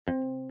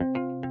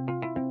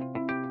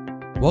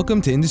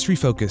Welcome to Industry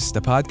Focus, the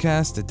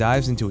podcast that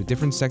dives into a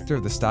different sector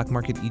of the stock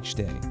market each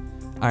day.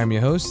 I am your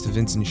host,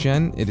 Vincent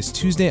Shen. It is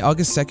Tuesday,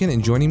 August 2nd,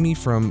 and joining me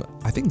from,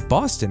 I think,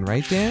 Boston,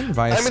 right, Dan?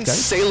 Via I'm Skype? in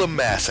Salem,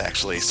 Mass,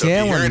 actually. So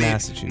Salem, if you hear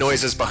Massachusetts. any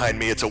noises behind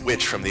me, it's a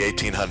witch from the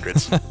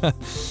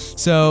 1800s.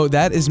 So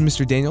that is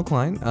Mr. Daniel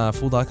Klein,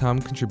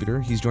 Fool.com contributor.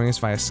 He's joining us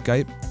via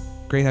Skype.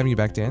 Great having you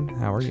back, Dan.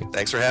 How are you?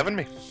 Thanks for having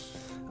me.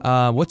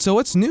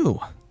 What's new?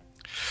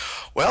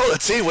 Well,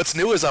 let's see. What's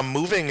new is I'm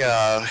moving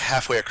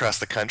halfway across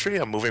the country.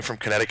 I'm moving from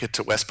Connecticut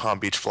to West Palm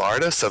Beach,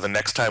 Florida. So the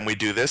next time we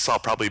do this, I'll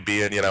probably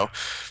be in,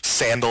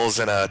 sandals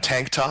and a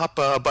tank top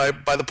by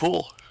the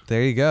pool.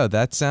 There you go.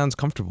 That sounds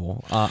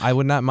comfortable. I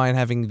would not mind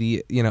having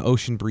the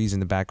ocean breeze in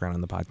the background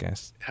on the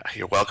podcast.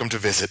 You're welcome to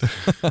visit.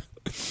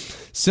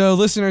 So,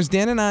 listeners,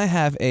 Dan and I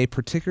have a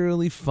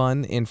particularly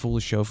fun and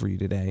foolish show for you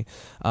today.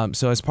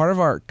 So as part of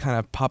our kind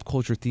of pop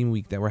culture theme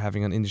week that we're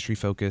having on Industry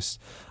Focus,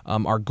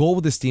 our goal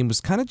with this theme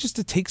was kind of just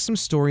to take some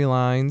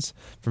storylines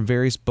from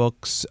various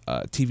books,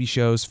 TV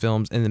shows,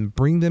 films, and then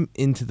bring them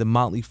into the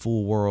motley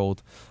fool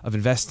world of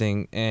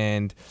investing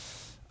and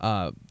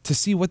to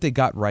see what they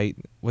got right,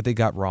 what they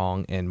got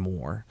wrong, and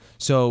more.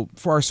 So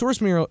for our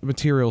source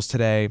materials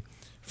today,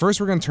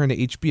 first we're going to turn to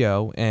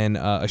HBO and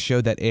a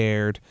show that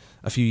aired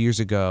a few years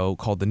ago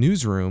called The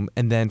Newsroom.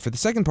 And then for the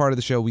second part of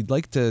the show, we'd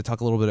like to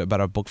talk a little bit about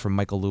a book from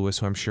Michael Lewis,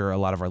 who I'm sure a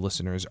lot of our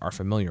listeners are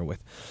familiar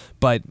with.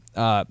 But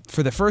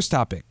for the first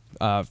topic,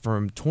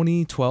 from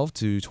 2012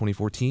 to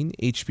 2014,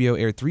 HBO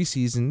aired 3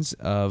 seasons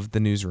of The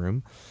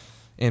Newsroom.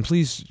 And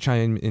please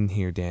chime in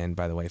here, Dan,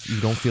 by the way, if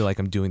you don't feel like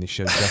I'm doing the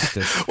show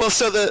justice. Well,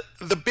 so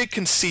the big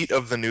conceit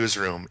of The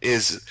Newsroom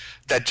is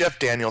that Jeff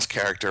Daniels'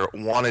 character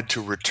wanted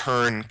to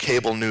return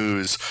cable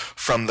news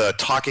from the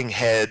talking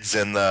heads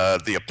and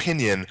the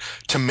opinion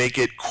to make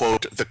it,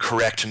 quote, the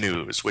correct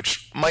news,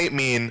 which might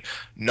mean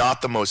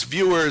not the most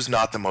viewers,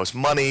 not the most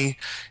money.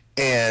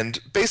 And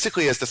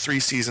basically, as the 3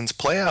 seasons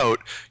play out,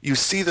 you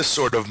see the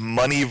sort of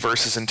money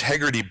versus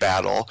integrity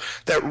battle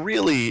that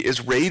really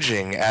is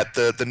raging at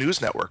the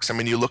news networks. I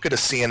mean, you look at a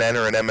CNN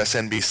or an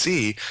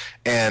MSNBC,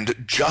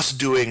 and just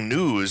doing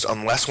news,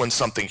 unless when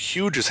something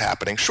huge is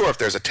happening, sure, if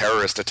there's a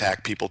terrorist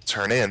attack, people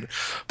turn in.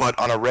 But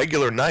on a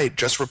regular night,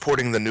 just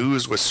reporting the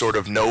news with sort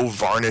of no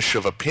varnish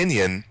of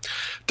opinion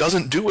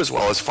doesn't do as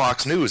well as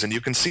Fox News. And you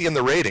can see in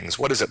the ratings,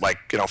 what is it,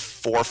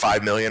 4 or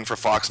 5 million for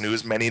Fox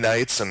News many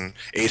nights and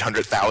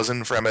 800,000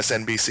 for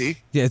MSNBC.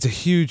 Yeah, it's a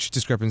huge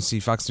discrepancy.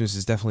 Fox News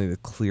is definitely the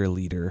clear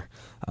leader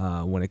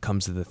when it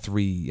comes to the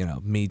 3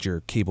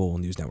 major cable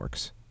news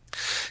networks.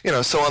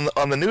 So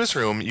on the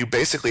Newsroom, you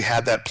basically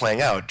had that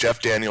playing out.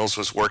 Jeff Daniels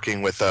was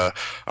working with a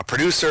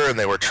producer, and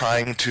they were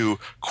trying to,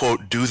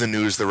 quote, do the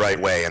news the right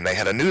way. And they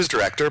had a news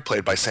director,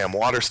 played by Sam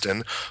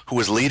Waterston, who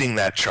was leading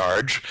that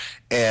charge.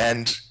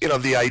 And,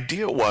 the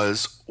idea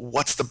was,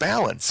 what's the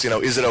balance?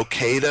 Is it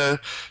okay to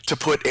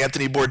put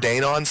Anthony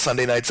Bourdain on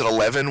Sunday nights at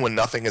 11 when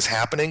nothing is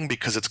happening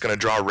because it's going to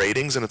draw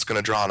ratings and it's going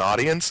to draw an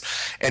audience?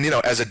 And,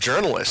 as a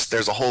journalist,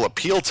 there's a whole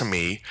appeal to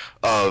me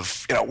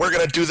of, we're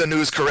going to do the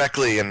news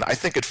correctly. And I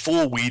think at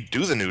Fool, we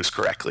do the news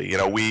correctly.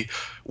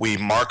 We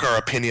mark our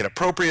opinion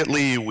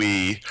appropriately.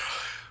 We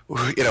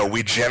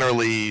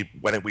generally,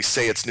 when we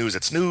say it's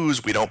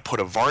news, we don't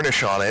put a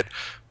varnish on it.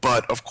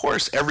 But, of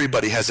course,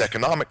 everybody has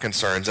economic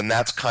concerns, and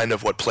that's kind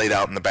of what played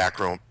out in the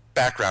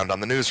background on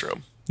the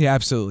Newsroom. Yeah,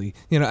 absolutely.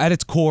 At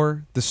its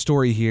core, the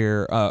story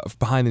here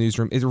behind the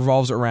Newsroom, it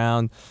revolves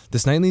around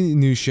this nightly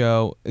news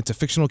show. It's a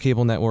fictional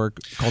cable network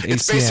called ACN.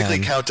 It's basically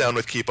Countdown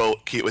with Keith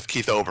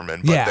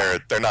Olbermann,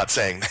 but they're not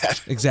saying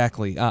that.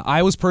 Exactly.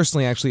 I was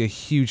personally actually a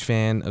huge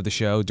fan of the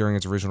show during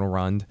its original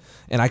run,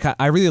 and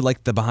I really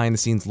liked the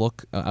behind-the-scenes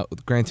look,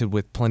 granted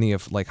with plenty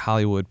of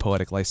Hollywood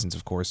poetic license,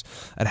 of course,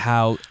 at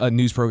how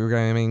news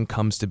programming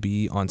comes to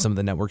be on some of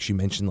the networks you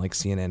mentioned, like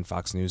CNN,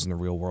 Fox News, and The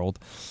Real World.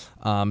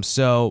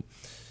 So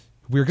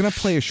we're going to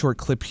play a short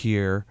clip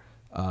here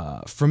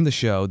from the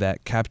show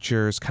that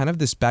captures kind of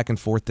this back and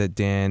forth that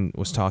Dan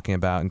was talking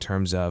about in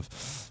terms of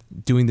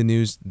doing the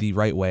news the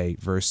right way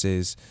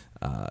versus,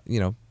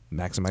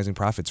 maximizing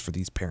profits for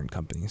these parent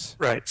companies.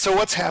 Right. So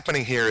what's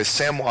happening here is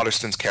Sam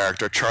Waterston's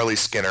character, Charlie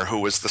Skinner, who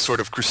was the sort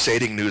of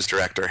crusading news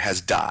director, has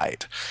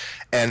died.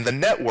 And the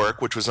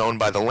network, which was owned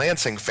by the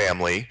Lansing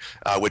family,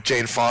 with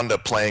Jane Fonda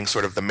playing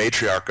sort of the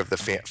matriarch of the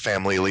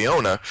family,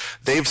 Leona,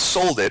 they've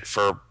sold it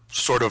for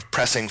sort of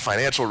pressing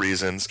financial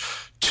reasons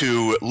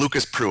to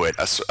Lucas Pruitt,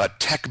 a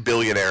tech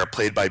billionaire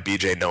played by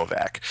BJ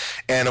Novak.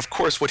 And of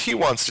course, what he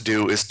wants to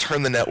do is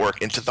turn the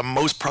network into the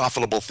most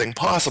profitable thing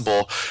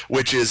possible,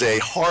 which is a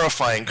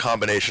horrifying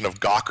combination of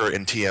Gawker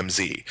and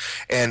TMZ.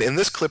 And in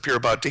this clip you're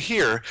about to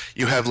hear,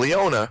 you have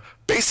Leona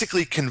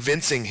basically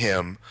convincing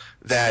him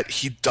that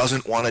he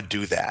doesn't want to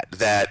do that,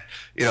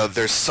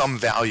 there's some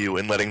value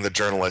in letting the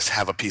journalists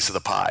have a piece of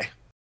the pie.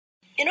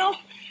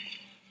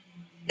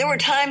 There were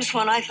times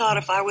when I thought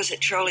if I was at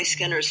Charlie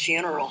Skinner's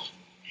funeral,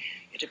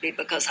 it'd be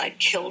because I'd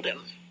killed him.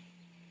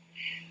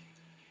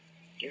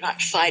 You're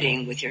not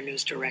fighting with your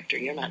news director.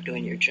 You're not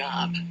doing your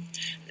job.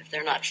 If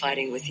they're not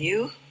fighting with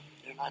you,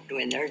 they're not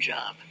doing their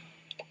job.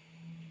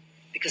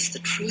 Because the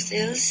truth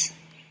is,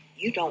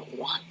 You don't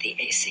want the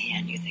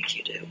ACN you think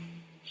you do.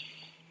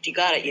 If you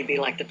got it, you'd be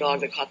like the dog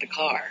that caught the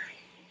car.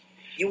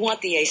 You want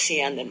the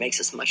ACN that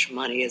makes as much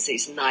money as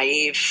these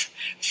naive,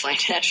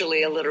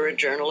 financially illiterate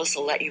journalists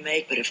will let you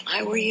make. But if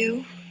I were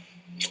you,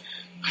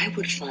 I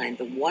would find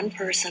the one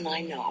person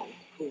I know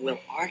who will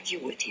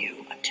argue with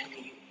you until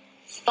you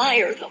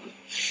fire them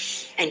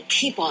and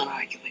keep on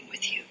arguing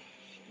with you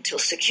until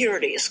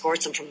security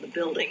escorts them from the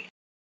building.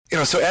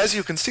 So as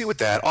you can see with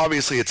that,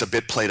 obviously it's a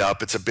bit played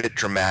up, it's a bit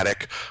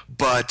dramatic,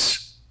 but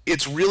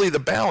it's really the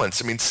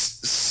balance. I mean,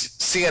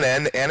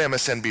 CNN and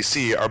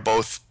MSNBC are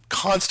both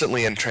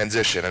constantly in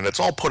transition, and it's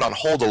all put on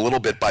hold a little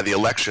bit by the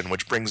election,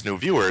 which brings new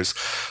viewers.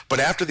 But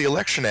after the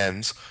election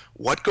ends,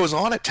 what goes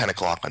on at 10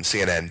 o'clock on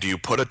CNN? Do you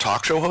put a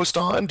talk show host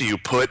on? Do you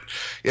put,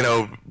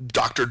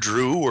 Dr.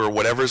 Drew or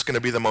whatever's going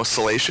to be the most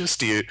salacious?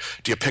 Do you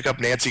pick up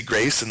Nancy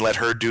Grace and let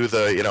her do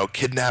the,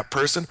 kidnap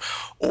person?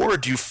 Or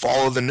do you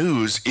follow the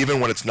news even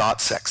when it's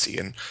not sexy?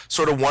 And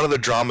sort of one of the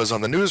dramas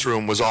on the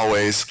newsroom was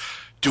always,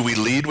 do we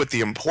lead with the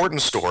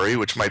important story,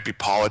 which might be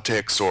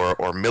politics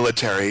or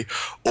military,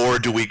 or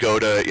do we go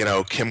to,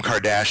 Kim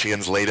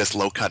Kardashian's latest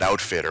low-cut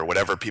outfit or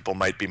whatever people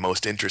might be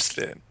most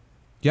interested in?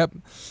 Yep.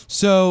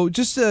 So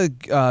just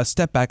to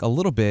step back a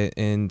little bit,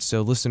 and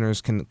so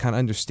listeners can kind of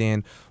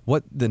understand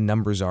what the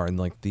numbers are and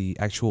like the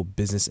actual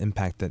business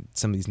impact that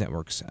some of these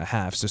networks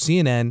have. So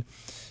CNN,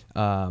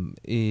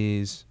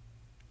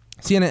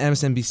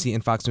 MSNBC,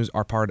 and Fox News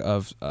are part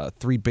of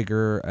three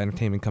bigger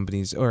entertainment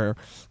companies, or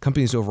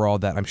companies overall,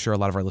 that I'm sure a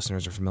lot of our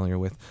listeners are familiar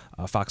with.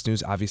 Fox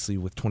News, obviously,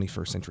 with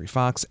 21st Century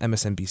Fox,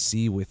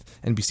 MSNBC with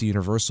NBC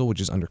Universal, which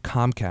is under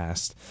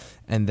Comcast,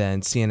 and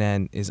then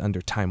CNN is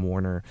under Time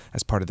Warner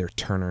as part of their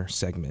Turner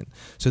segment.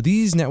 So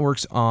these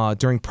networks,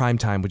 during prime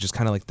time, which is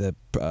kind of like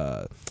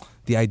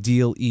the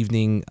ideal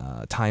evening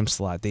time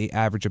slot, they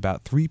average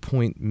about 3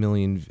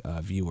 million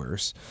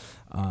viewers,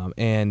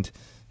 and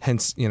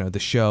hence, the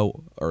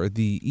show, or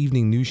the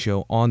evening news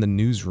show on the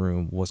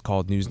Newsroom, was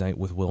called Newsnight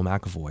with Will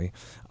McAvoy.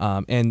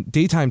 And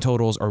daytime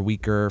totals are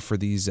weaker for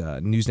these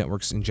news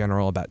networks in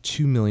general, about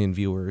 2 million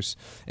viewers.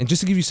 And just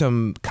to give you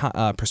some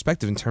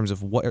perspective in terms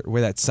of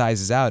where that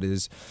sizes out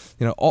is,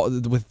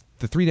 with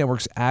the three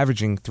networks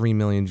averaging 3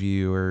 million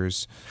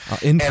viewers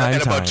in prime time.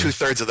 And about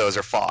 2/3 of those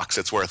are Fox,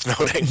 it's worth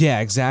noting. Yeah,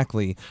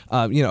 exactly.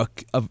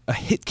 A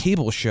hit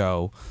cable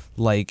show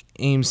like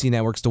AMC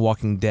Network's The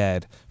Walking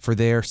Dead, for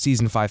their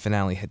season 5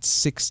 finale, had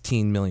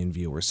 16 million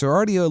viewers. So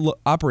already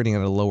operating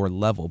at a lower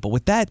level. But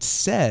with that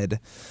said,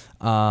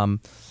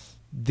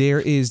 there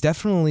is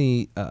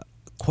definitely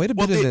quite a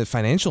bit of a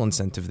financial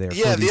incentive there for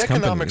these companies. Yeah, the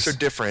economics are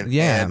different.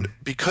 Yeah. And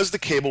because the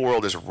cable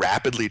world is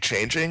rapidly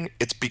changing,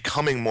 it's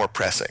becoming more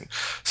pressing.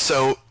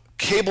 So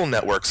cable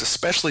networks,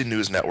 especially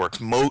news networks,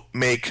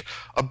 make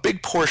a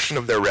big portion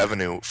of their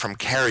revenue from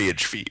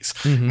carriage fees,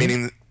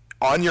 meaning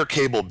on your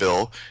cable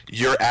bill,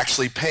 you're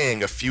actually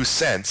paying a few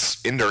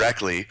cents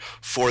indirectly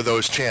for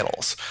those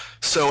channels.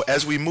 So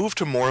as we move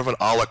to more of an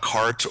a la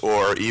carte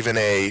or even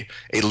a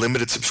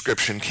limited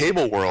subscription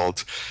cable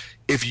world,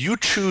 if you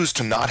choose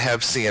to not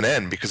have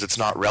CNN because it's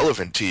not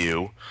relevant to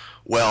you,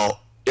 well,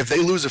 if they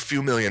lose a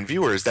few million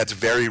viewers, that's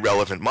very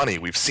relevant money.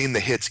 We've seen the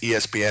hits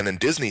ESPN and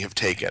Disney have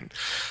taken.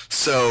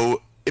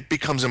 So it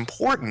becomes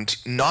important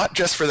not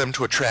just for them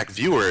to attract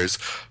viewers,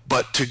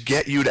 but to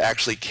get you to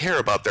actually care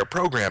about their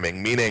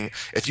programming. Meaning,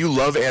 if you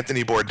love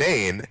Anthony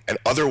Bourdain and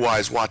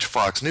otherwise watch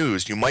Fox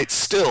News, you might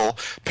still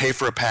pay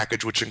for a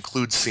package which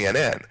includes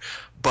CNN.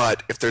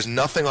 But if there's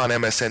nothing on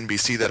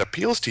MSNBC that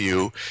appeals to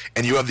you,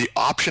 and you have the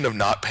option of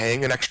not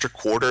paying an extra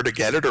quarter to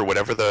get it, or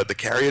whatever the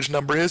carriage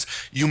number is,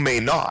 you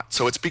may not.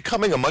 So it's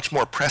becoming a much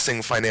more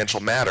pressing financial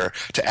matter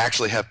to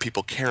actually have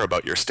people care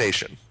about your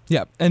station.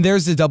 Yeah, and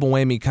there's the double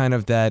whammy kind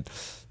of that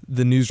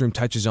the Newsroom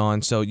touches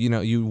on. So,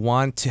 you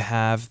want to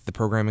have the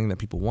programming that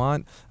people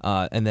want,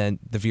 and then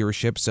the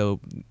viewership.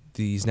 So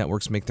these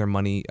networks make their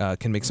money,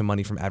 can make some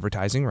money from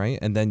advertising, right?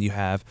 And then you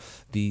have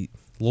the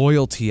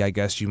loyalty, I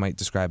guess you might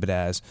describe it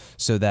as,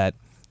 so that,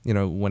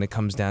 when it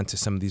comes down to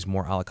some of these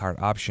more a la carte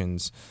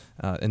options,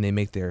 and they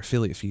make their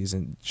affiliate fees,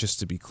 and just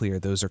to be clear,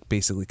 those are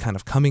basically kind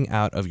of coming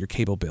out of your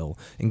cable bill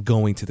and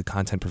going to the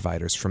content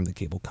providers from the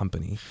cable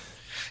company.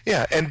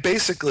 Yeah, and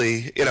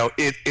basically,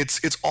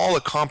 it's all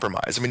a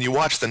compromise. I mean, you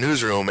watch the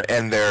Newsroom,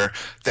 and they're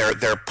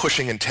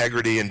pushing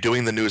integrity and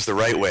doing the news the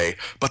right way,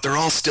 but they're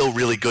all still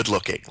really good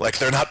looking. Like,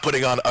 they're not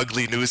putting on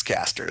ugly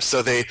newscasters.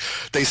 So they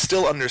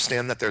still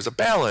understand that there's a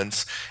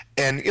balance.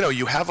 And,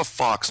 you have a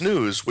Fox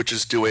News, which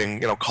is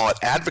doing, call it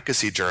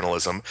advocacy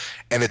journalism,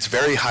 and it's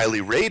very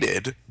highly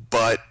rated,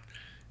 but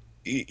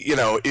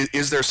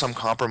is there some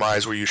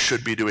compromise where you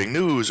should be doing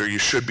news, or you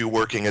should be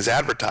working as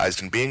advertised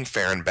and being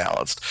fair and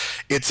balanced?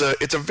 It's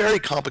a very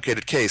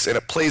complicated case, and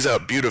it plays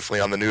out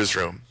beautifully on the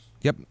Newsroom.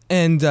 Yep.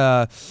 And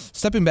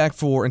stepping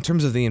back in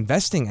terms of the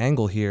investing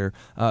angle here,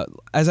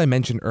 as I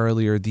mentioned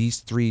earlier, these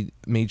three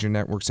major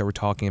networks that we're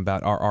talking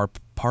about are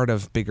part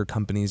of bigger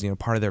companies,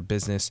 part of their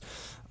business.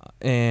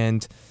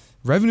 And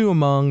Revenue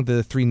among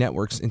the three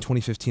networks in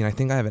 2015, I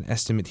think I have an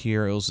estimate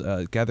here. It was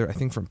gathered, I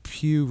think, from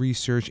Pew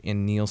Research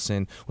and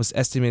Nielsen, was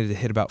estimated to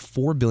hit about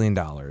 $4 billion.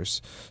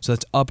 So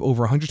that's up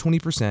over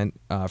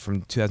 120%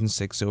 from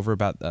 2006, so over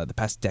about the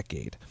past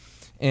decade.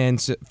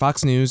 And so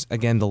Fox News,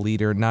 again, the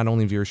leader, not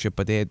only in viewership,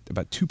 but they had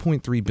about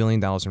 $2.3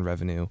 billion in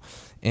revenue.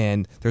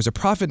 And there's a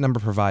profit number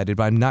provided,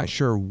 but I'm not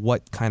sure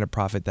what kind of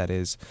profit that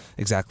is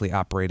exactly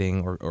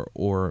operating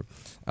or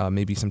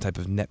maybe some type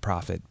of net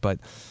profit. But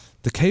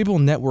the cable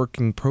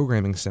networking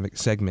programming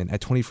segment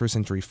at 21st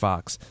Century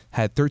Fox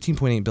had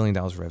 $13.8 billion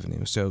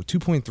revenue. So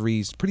 2.3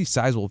 is a pretty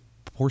sizable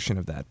portion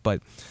of that.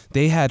 But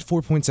they had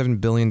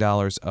 $4.7 billion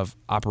of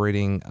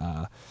operating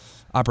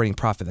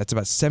profit. That's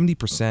about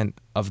 70%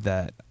 of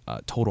that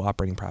total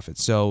operating profit.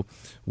 So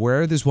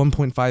where this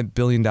 $1.5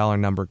 billion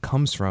number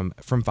comes from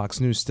Fox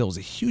News still is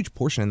a huge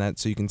portion of that.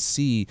 So you can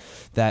see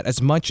that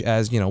as much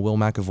as, Will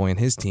McAvoy and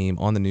his team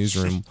on the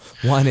newsroom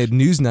wanted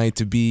Newsnight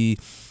to be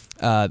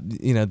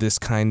this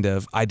kind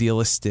of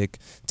idealistic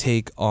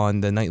take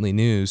on the nightly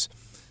news.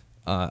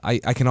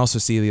 I can also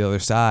see the other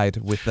side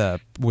with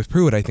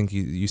Pruitt. I think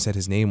you said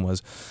his name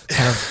was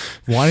kind of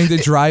wanting to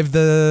drive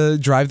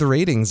the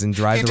ratings and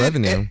drive the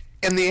revenue.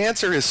 And the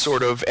answer is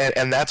sort of,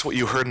 and that's what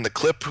you heard in the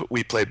clip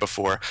we played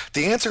before.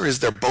 The answer is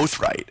they're both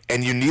right,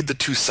 and you need the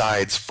two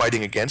sides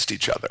fighting against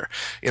each other.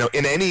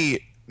 In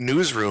any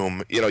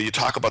newsroom, you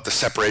talk about the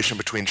separation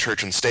between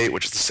church and state,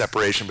 which is the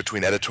separation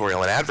between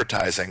editorial and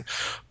advertising,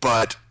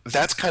 but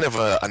that's kind of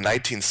a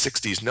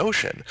 1960s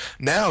notion.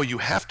 Now you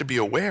have to be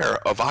aware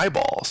of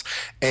eyeballs.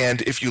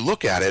 And if you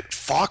look at it,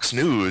 Fox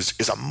News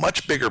is a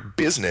much bigger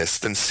business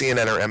than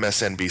CNN or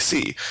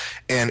MSNBC.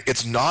 And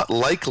it's not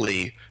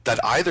likely that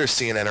either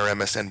CNN or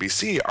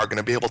MSNBC are going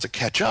to be able to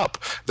catch up.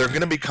 They're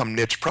going to become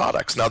niche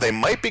products. Now, they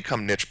might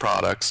become niche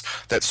products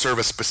that serve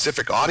a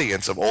specific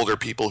audience of older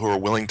people who are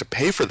willing to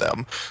pay for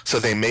them, so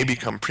they may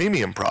become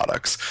premium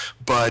products.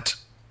 But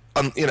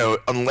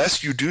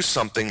unless you do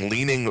something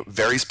leaning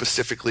very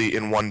specifically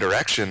in one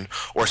direction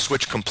or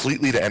switch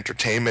completely to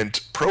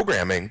entertainment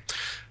programming,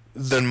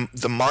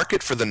 the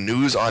market for the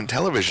news on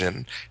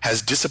television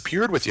has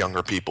disappeared with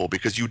younger people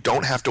because you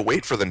don't have to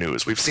wait for the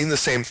news. We've seen the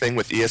same thing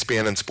with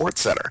ESPN and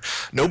SportsCenter.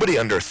 Nobody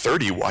under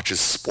 30 watches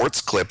sports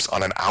clips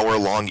on an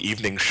hour-long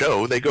evening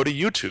show. They go to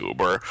YouTube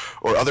or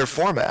other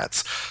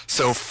formats.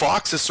 So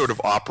Fox is sort of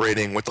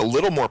operating with a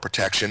little more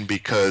protection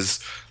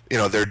because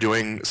they're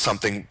doing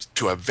something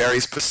to a very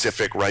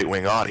specific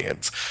right-wing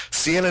audience.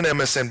 CNN and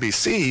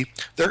MSNBC,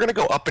 they're going to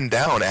go up and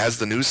down as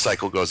the news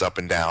cycle goes up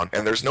and down,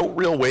 and there's no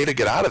real way to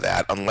get out of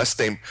that unless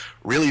they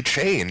really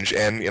change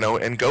and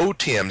go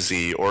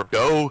TMZ or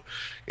go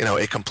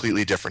a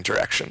completely different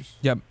direction.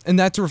 Yep, and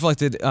that's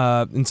reflected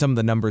in some of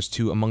the numbers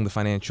too among the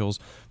financials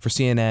for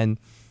CNN.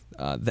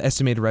 The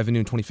estimated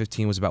revenue in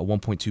 2015 was about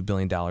 $1.2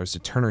 billion. The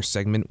Turner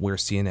segment, where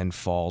CNN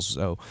falls,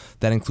 so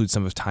that includes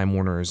some of Time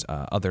Warner's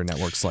other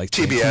networks like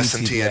TBS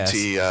and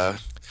TNT,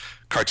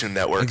 Cartoon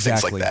Network,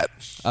 exactly. Things like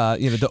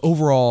that. The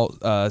overall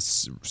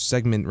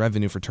segment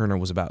revenue for Turner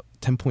was about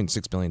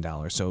 $10.6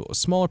 billion, so a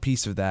smaller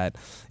piece of that.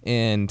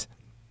 And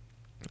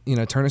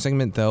Turner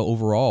segment, though,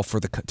 overall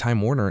for the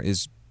Time Warner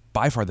is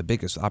by far the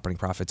biggest operating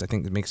profits. I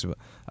think it makes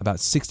about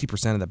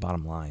 60% of the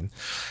bottom line.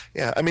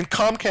 Yeah, I mean,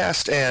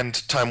 Comcast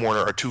and Time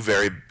Warner are two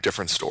very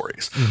different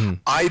stories. Mm-hmm.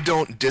 I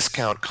don't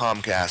discount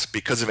Comcast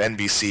because of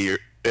NBC,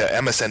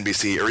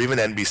 MSNBC, or even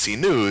NBC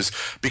News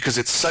because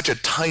it's such a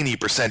tiny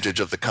percentage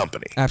of the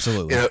company.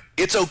 Absolutely.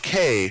 It's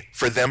okay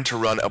for them to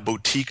run a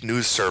boutique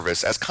news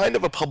service as kind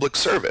of a public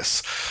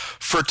service.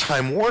 For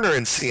Time Warner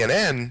and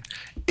CNN,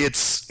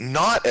 it's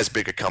not as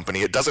big a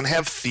company. It doesn't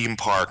have theme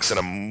parks and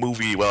a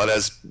movie. Well, it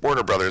has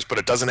Warner Brothers, but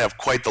it doesn't have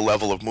quite the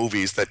level of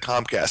movies that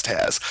Comcast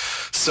has.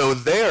 So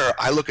there,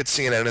 I look at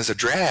CNN as a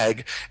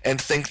drag and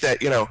think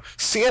that,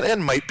 CNN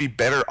might be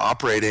better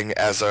operating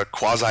as a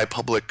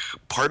quasi-public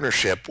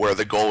partnership where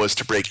the goal is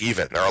to break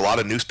even. There are a lot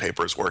of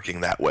newspapers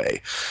working that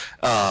way.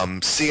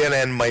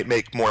 CNN might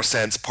make more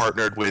sense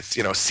partnered with,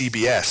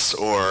 CBS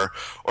or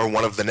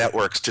one of the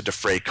networks to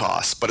defray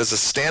costs. But as a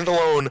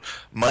standalone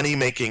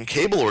money-making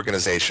cable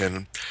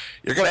organization,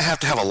 you're going to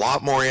have a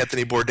lot more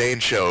Anthony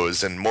Bourdain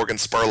shows and Morgan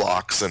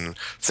Spurlocks and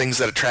things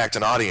that attract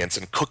an audience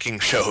and cooking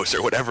shows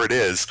or whatever it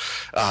is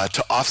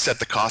to offset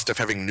the cost of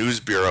having news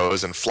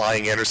bureaus and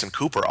flying Anderson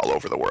Cooper all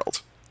over the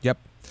world. Yep.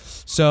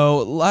 So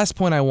last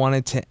point I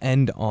wanted to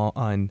end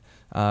on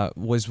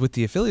was with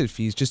the affiliate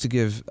fees, just to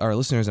give our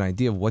listeners an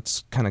idea of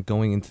what's kind of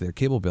going into their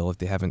cable bill if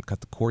they haven't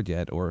cut the cord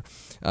yet or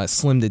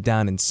slimmed it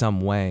down in some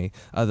way.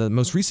 The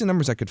most recent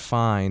numbers I could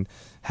find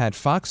had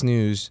Fox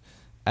News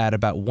at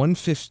about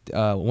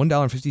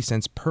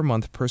 $1.50 per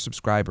month per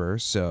subscriber,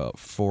 so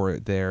for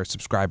their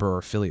subscriber or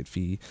affiliate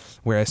fee,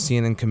 whereas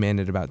CNN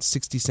commanded about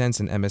 60 cents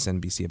and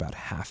MSNBC about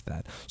half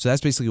that. So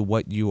that's basically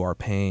what you are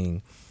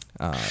paying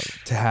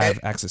to have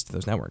access to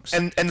those networks.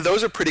 And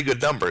those are pretty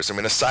good numbers. I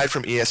mean, aside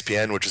from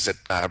ESPN, which is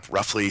at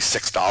roughly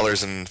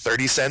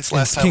 $6.30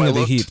 last time I looked.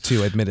 King of the heap,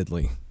 too,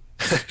 admittedly.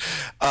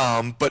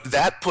 But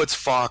that puts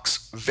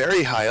Fox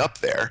very high up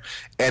there,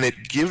 and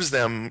it gives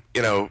them,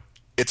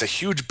 it's a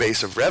huge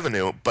base of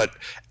revenue, but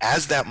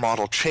as that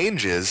model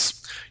changes,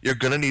 you're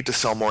going to need to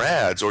sell more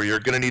ads, or you're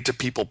going to need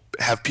to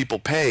have people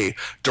pay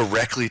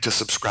directly to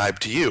subscribe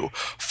to you.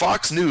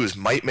 Fox News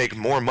might make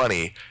more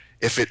money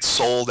if it's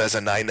sold as a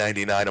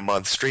 $9.99 a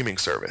month streaming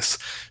service.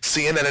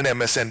 CNN and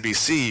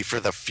MSNBC, for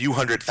the few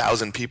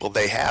 100,000 people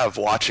they have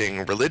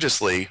watching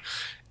religiously,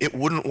 it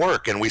wouldn't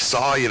work. And we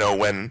saw,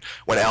 when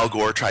Al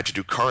Gore tried to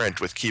do Current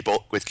with Keith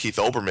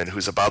Olbermann,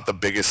 who's about the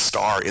biggest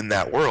star in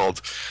that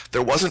world,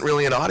 there wasn't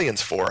really an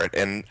audience for it.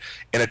 And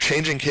in a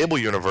changing cable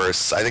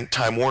universe, I think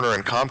Time Warner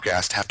and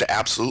Comcast have to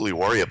absolutely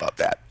worry about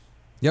that.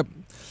 Yep.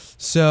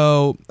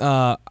 So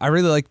I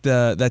really like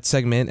that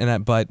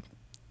segment, but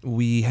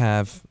we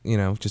have,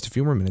 just a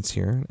few more minutes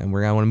here, and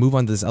I want to move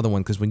on to this other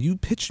one, because when you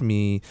pitched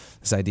me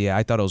this idea,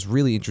 I thought it was a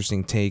really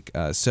interesting take.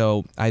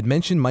 So I had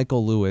mentioned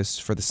Michael Lewis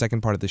for the second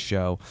part of the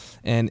show,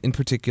 and in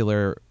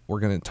particular, we're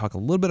going to talk a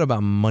little bit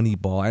about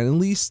Moneyball, and at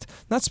least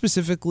not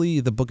specifically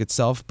the book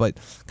itself, but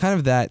kind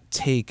of that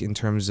take in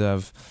terms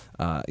of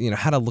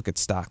how to look at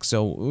stocks.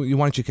 So why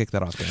don't you kick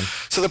that off, Dan?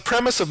 So the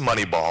premise of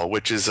Moneyball,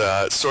 which is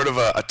sort of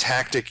a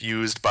tactic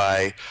used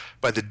by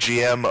the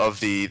GM of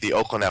the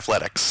Oakland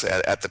Athletics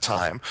at the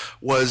time,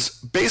 was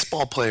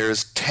baseball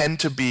players tend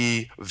to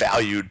be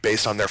valued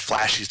based on their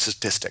flashy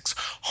statistics,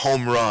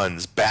 home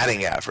runs,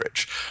 batting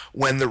average,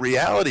 when the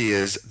reality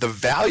is the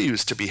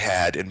values to be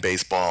had in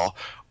baseball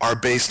are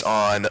based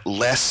on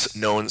less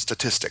known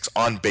statistics,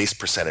 on base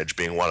percentage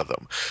being one of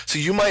them. So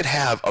you might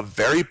have a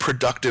very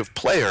productive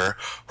player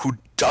who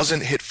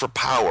doesn't hit for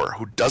power,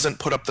 who doesn't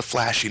put up the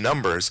flashy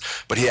numbers,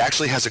 but he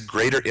actually has a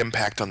greater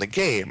impact on the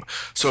game.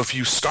 So if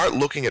you start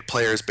looking at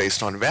players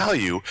based on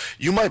value,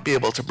 you might be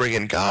able to bring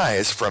in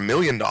guys for $1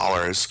 million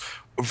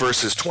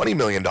versus $20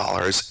 million,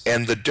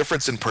 and the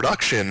difference in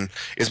production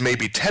is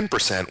maybe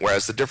 10%,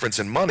 whereas the difference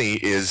in money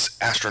is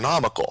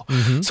astronomical.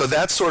 Mm-hmm. So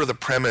that's sort of the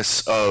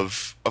premise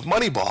of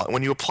Moneyball. And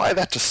when you apply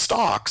that to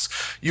stocks,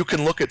 you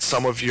can look at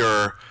some of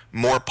your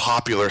more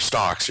popular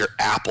stocks, your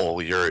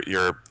Apple, your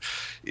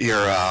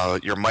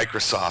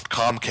Microsoft,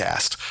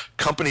 Comcast,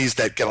 companies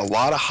that get a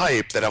lot of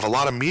hype, that have a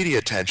lot of media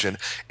attention,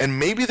 and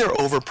maybe they're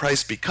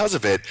overpriced because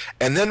of it,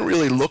 and then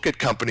really look at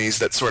companies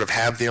that sort of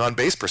have the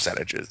on-base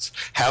percentages,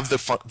 have the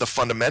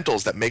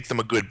fundamentals that make them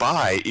a good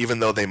buy, even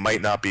though they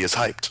might not be as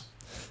hyped.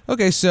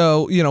 Okay,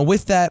 so,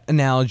 with that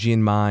analogy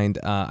in mind,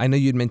 I know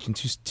you had mentioned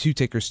two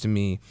tickers to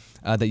me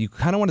that you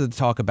kind of wanted to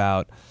talk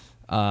about.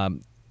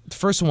 The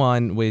first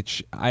one,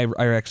 which I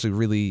actually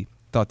really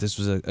thought this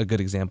was a good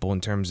example in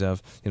terms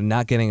of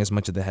not getting as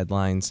much of the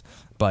headlines,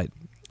 but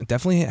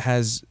definitely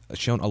has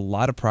shown a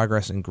lot of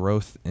progress and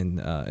growth in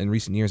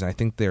recent years. And I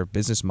think their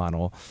business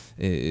model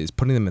is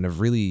putting them in a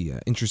really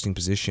interesting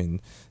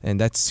position, and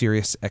that's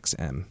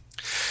SiriusXM.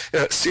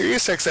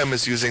 SiriusXM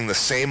is using the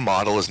same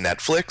model as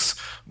Netflix,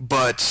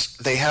 but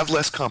they have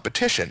less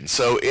competition.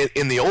 So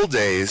in the old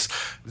days,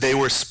 they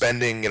were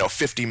spending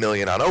 $50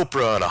 million on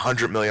Oprah and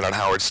 $100 million on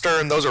Howard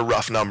Stern. Those are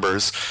rough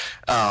numbers,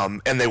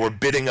 and they were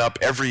bidding up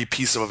every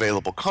piece of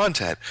available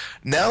content.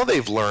 Now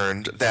they've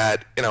learned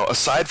that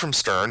aside from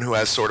Stern, who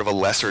has sort of a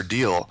lesser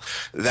deal,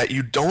 that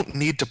you don't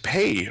need to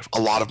pay a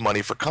lot of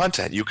money for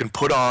content. You can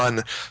put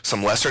on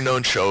some lesser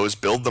known shows,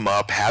 build them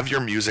up, have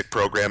your music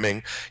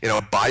programming,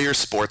 buy your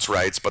sports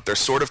rights, but they're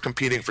sort of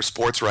competing for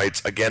sports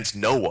rights against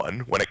no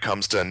one when it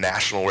comes to a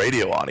national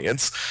radio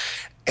audience.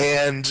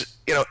 And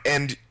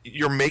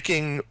you're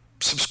making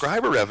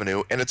subscriber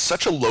revenue, and it's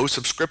such a low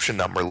subscription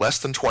number, less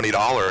than $20,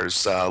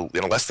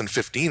 less than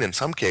 $15 in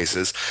some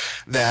cases,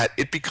 that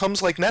it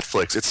becomes like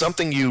Netflix. It's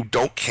something you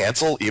don't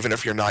cancel even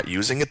if you're not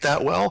using it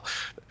that well.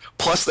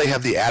 Plus, they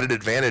have the added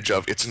advantage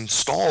of it's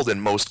installed in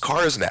most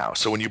cars now.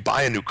 So when you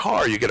buy a new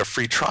car, you get a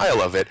free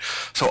trial of it.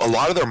 So a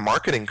lot of their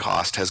marketing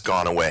cost has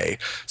gone away.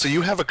 So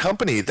you have a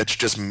company that's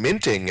just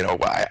minting,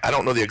 I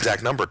don't know the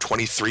exact number,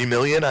 23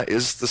 million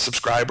is the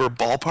subscriber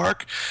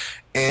ballpark.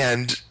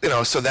 And,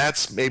 so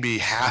that's maybe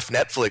half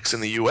Netflix in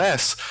the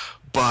US,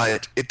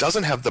 but it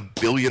doesn't have the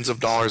billions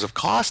of dollars of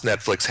cost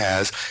Netflix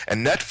has,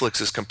 and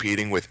Netflix is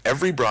competing with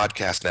every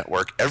broadcast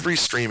network, every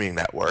streaming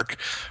network,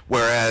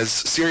 whereas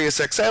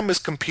SiriusXM is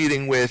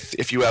competing with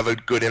if you have a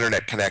good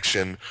internet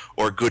connection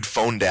or good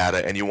phone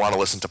data and you want to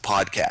listen to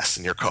podcasts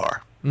in your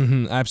car.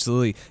 Mm-hmm,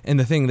 absolutely. And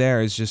the thing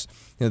there is just,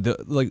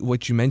 like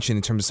what you mentioned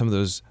in terms of some of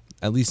those,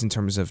 at least in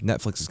terms of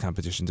Netflix's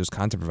competition, those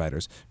content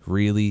providers,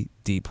 really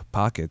deep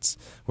pockets,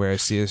 whereas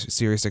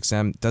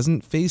SiriusXM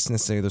doesn't face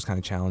necessarily those kind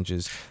of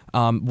challenges.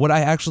 What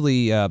I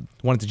actually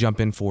wanted to jump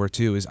in for,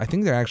 too, is I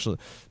think their actual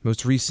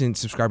most recent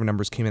subscriber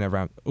numbers came in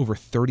around over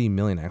 30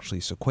 million,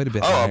 actually, so quite a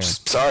bit higher. I'm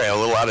sorry, a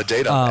little out of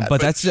date on that.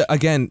 But that's,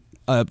 again,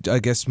 I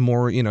guess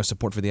more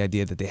support for the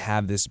idea that they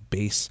have this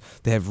base.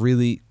 They have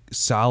really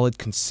solid,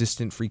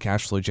 consistent free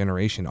cash flow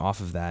generation off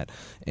of that.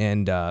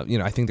 And,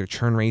 I think their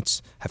churn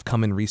rates have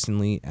come in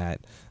recently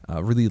at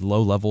really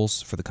low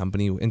levels for the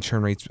company. And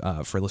churn rates,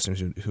 for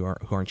listeners who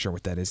aren't sure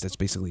what that is, that's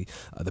basically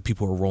the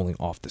people who are rolling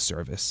off the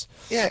service.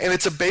 Yeah, and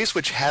it's a base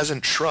which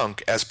hasn't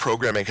shrunk as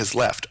programming has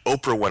left.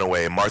 Oprah went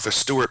away, Martha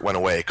Stewart went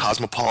away,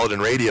 Cosmopolitan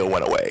Radio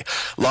went away.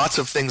 Lots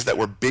of things that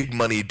were big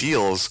money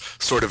deals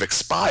sort of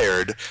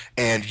expired,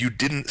 and you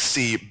didn't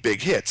see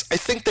big hits. I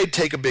think they'd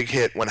take a big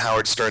hit when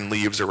Howard Stern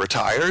leaves or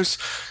retires,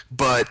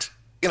 but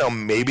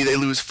maybe they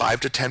lose 5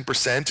 to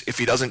 10%. If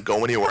he doesn't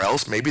go anywhere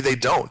else, maybe they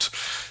don't.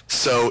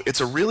 So it's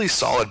a really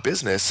solid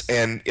business.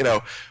 And,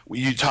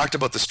 you talked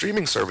about the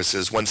streaming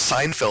services. When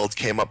Seinfeld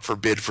came up for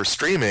bid for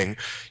streaming,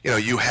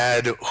 you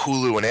had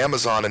Hulu and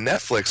Amazon and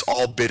Netflix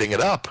all bidding it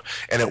up.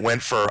 And it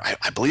went for,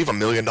 I believe, $1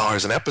 million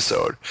an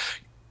episode.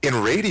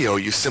 In radio,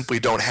 you simply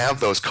don't have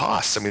those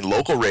costs. I mean,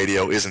 local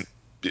radio isn't,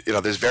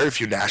 there's very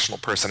few national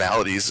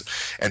personalities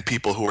and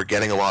people who are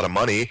getting a lot of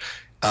money.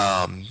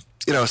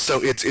 So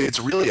it's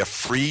really a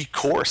free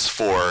course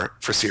for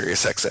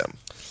SiriusXM.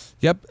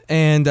 Yep,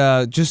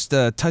 and just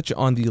touch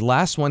on the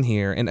last one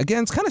here, and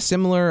again, it's kind of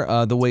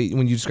similar the way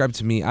when you described it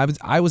to me.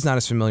 I was not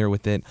as familiar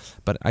with it,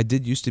 but I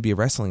did used to be a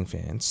wrestling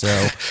fan. So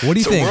what do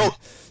you think? World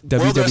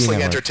Wrestling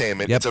Network.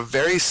 Entertainment. Yep. It's a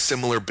very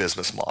similar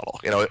business model,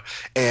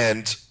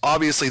 and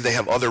obviously they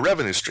have other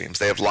revenue streams.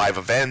 They have live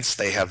events,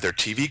 they have their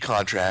TV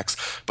contracts,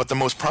 but the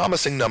most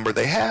promising number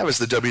they have is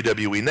the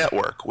WWE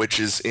Network, which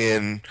is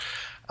in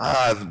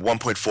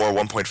 1.4,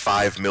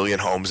 1.5 million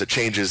homes. It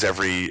changes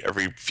every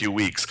few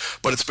weeks,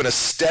 but it's been a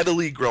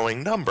steadily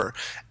growing number,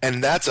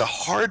 and that's a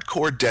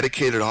hardcore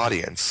dedicated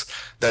audience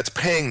that's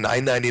paying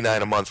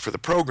 $9.99 a month for the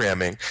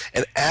programming.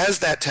 And as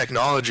that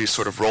technology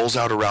sort of rolls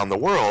out around the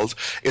world,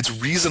 it's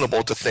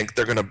reasonable to think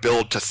they're going to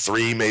build to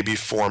 3, maybe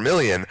 4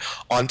 million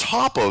on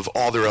top of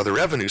all their other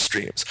revenue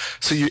streams.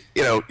 So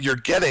you're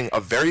getting a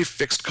very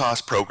fixed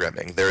cost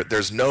programming.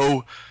 There's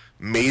no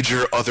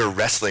major other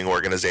wrestling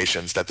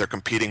organizations that they're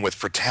competing with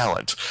for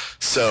talent.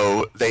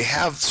 So they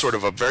have sort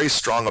of a very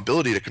strong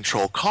ability to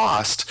control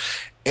cost,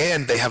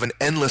 and they have an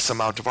endless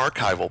amount of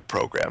archival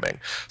programming.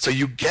 So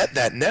you get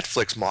that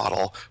Netflix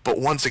model, but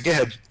once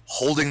again,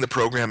 holding the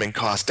programming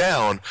cost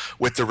down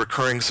with the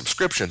recurring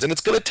subscriptions. And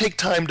it's going to take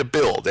time to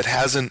build. It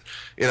hasn't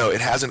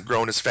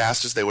grown as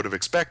fast as they would have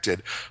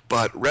expected,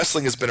 but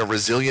wrestling has been a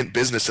resilient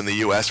business in the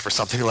US for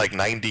something like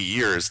 90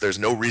 years. There's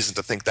no reason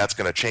to think that's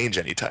going to change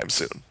anytime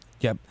soon.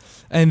 Yep.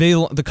 And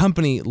the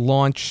company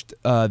launched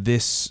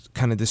this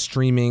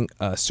streaming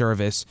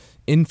service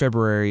in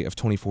February of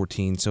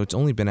 2014, so it's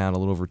only been out a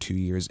little over 2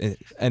 years.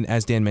 And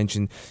as Dan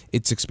mentioned,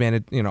 it's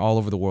expanded all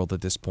over the world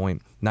at this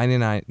point.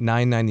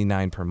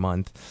 $9.99 per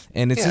month,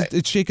 and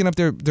it's shaken up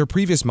their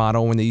previous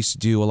model when they used to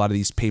do a lot of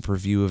these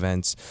pay-per-view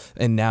events,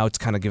 and now it's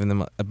kind of giving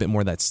them a bit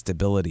more of that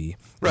stability.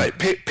 Right,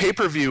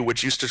 pay-per-view,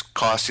 which used to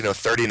cost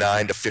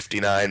 $39 to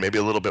 $59, maybe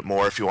a little bit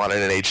more if you wanted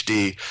an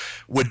HD,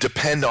 would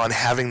depend on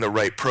having the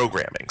right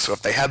programming. So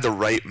if they had the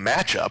right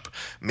matchup,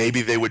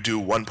 maybe they would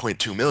do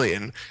 1.2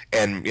 million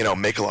and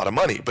make a lot of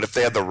money. But if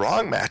they had the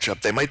wrong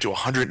matchup, they might do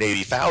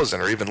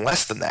 180,000 or even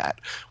less than that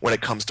when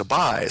it comes to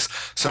buys.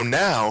 So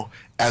now,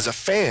 as a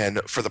fan,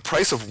 for the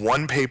price of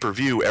one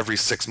pay-per-view every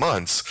 6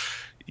 months,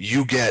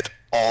 you get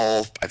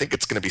I think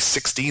it's going to be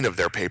 16 of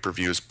their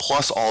pay-per-views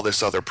plus all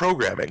this other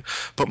programming.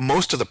 But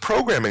most of the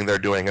programming they're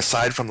doing,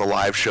 aside from the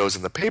live shows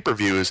and the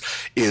pay-per-views,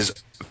 is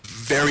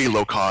very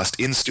low cost,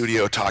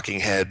 in-studio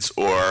talking heads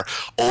or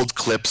old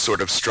clips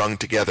sort of strung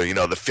together,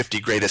 the 50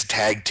 greatest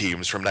tag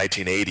teams from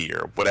 1980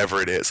 or whatever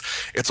it is.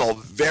 It's all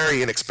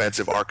very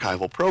inexpensive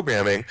archival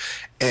programming,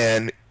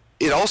 and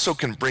it also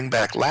can bring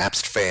back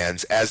lapsed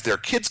fans as their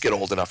kids get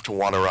old enough to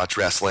want to watch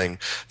wrestling.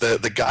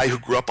 The guy who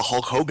grew up a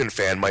Hulk Hogan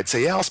fan might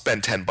say, yeah, I'll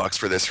spend $10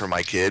 for this for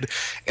my kid.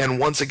 And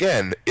once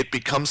again, it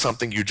becomes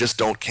something you just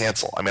don't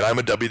cancel. I mean, I'm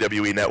a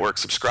WWE Network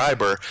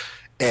subscriber,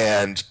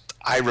 and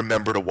I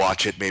remember to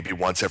watch it maybe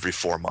once every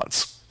 4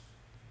 months.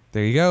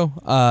 There you go.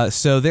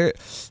 So there,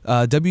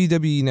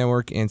 WWE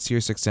Network and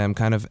SiriusXM,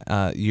 kind of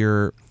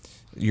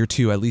your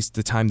two, at least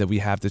the time that we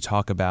have to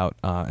talk about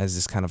as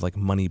this kind of like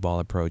Moneyball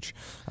approach,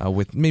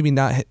 with maybe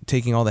not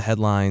taking all the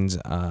headlines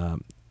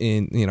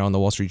in on the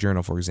Wall Street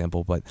Journal, for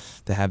example, but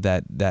to have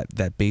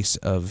that base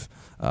of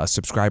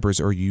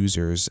subscribers or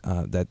users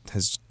that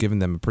has given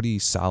them a pretty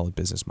solid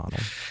business model.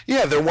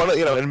 Yeah, they're one of,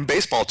 in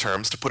baseball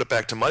terms, to put it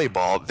back to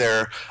Moneyball,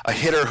 they're a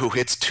hitter who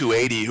hits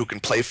 280, who can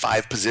play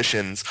 5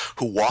 positions,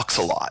 who walks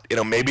a lot.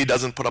 Maybe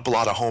doesn't put up a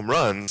lot of home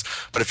runs,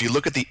 but if you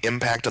look at the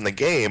impact on the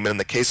game, and in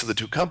the case of the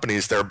two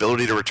companies, their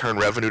ability to return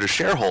revenue to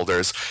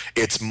shareholders,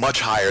 it's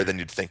much higher than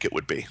you'd think it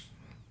would be.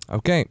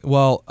 Okay,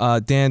 well,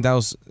 Dan, that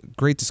was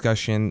great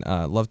discussion.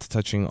 Loved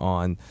touching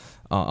on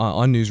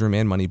Newsroom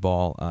and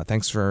Moneyball.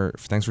 Thanks for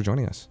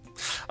joining us.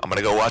 I'm going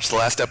to go watch the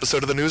last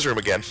episode of the Newsroom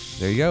again.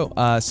 There you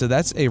go. So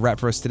that's a wrap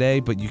for us today,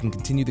 but you can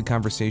continue the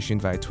conversation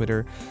via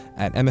Twitter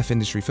at MF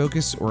Industry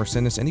Focus, or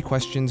send us any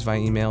questions via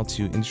email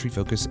to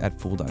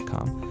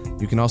industryfocus@fool.com.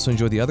 You can also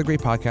enjoy the other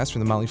great podcasts from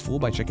The Motley Fool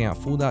by checking out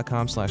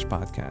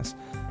fool.com/podcast.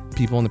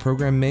 People in the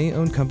program may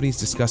own companies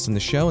discussed in the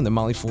show, and The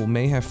Motley Fool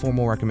may have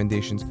formal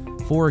recommendations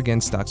for or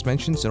against stocks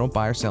mentioned, so don't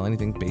buy or sell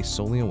anything based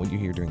solely on what you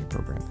hear during the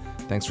program.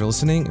 Thanks for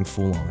listening, and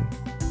Fool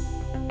On.